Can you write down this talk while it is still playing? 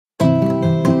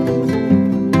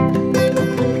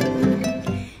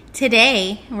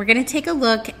Today, we're going to take a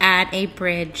look at a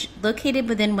bridge located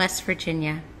within West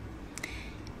Virginia.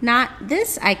 Not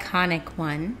this iconic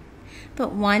one,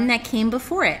 but one that came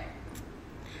before it.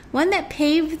 One that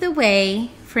paved the way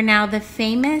for now the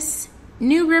famous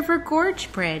New River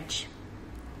Gorge Bridge.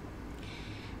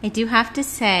 I do have to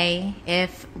say,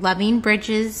 if loving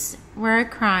bridges were a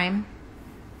crime,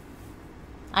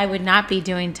 I would not be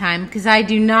doing time because I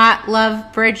do not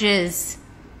love bridges.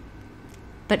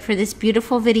 But for this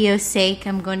beautiful video's sake,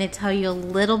 I'm going to tell you a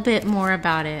little bit more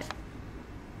about it.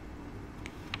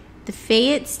 The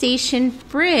Fayette Station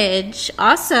Bridge,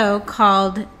 also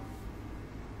called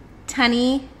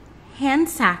Tunny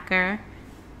Hunsaker,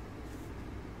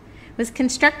 was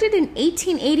constructed in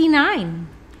 1889.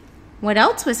 What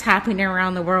else was happening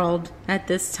around the world at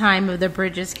this time of the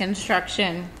bridge's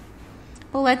construction?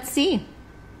 Well, let's see.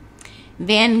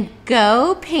 Van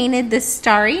Gogh painted the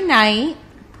Starry Night.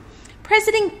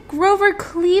 President Grover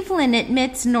Cleveland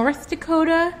admits North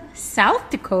Dakota, South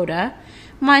Dakota,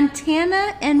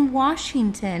 Montana, and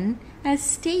Washington as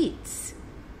states.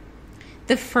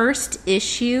 The first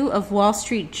issue of Wall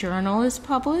Street Journal is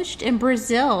published, and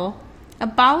Brazil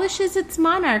abolishes its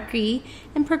monarchy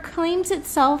and proclaims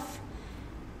itself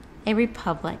a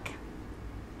republic.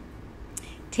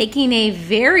 Taking a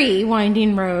very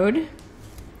winding road,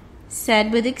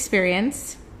 said with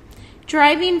experience,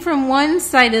 driving from one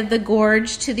side of the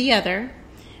gorge to the other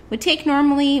would take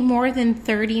normally more than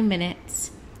 30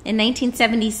 minutes. In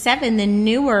 1977, the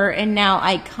newer and now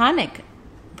iconic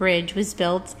bridge was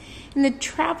built, and the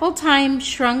travel time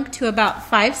shrunk to about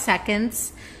 5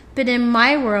 seconds, but in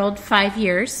my world, 5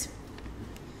 years.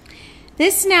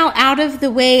 This now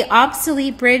out-of-the-way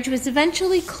obsolete bridge was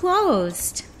eventually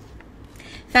closed.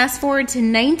 Fast forward to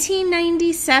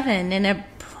 1997, and a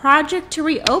project to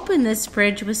reopen this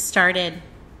bridge was started.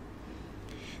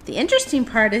 The interesting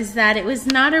part is that it was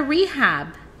not a rehab,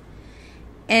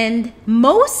 and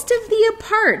most of the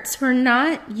parts were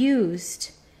not used.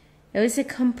 It was a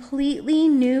completely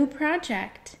new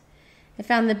project. I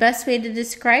found the best way to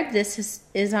describe this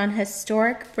is on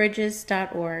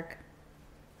historicbridges.org.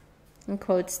 In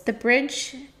quotes, the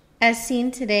bridge as seen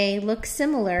today looks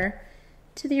similar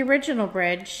to the original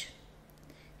bridge,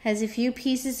 has a few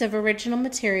pieces of original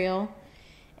material,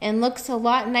 and looks a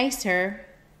lot nicer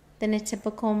than a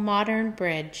typical modern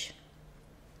bridge.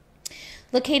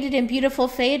 Located in beautiful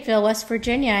Fayetteville, West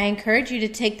Virginia, I encourage you to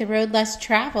take the road less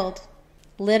traveled,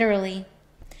 literally.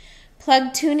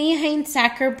 Plug Tunny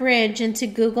Hunsaker Bridge into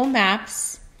Google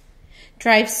Maps.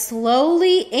 Drive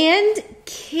slowly and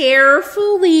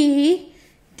carefully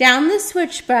down the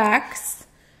switchbacks.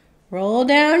 Roll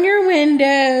down your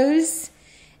windows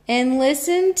and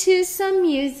listen to some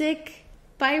music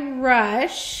by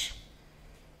Rush.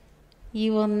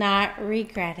 You will not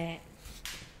regret it.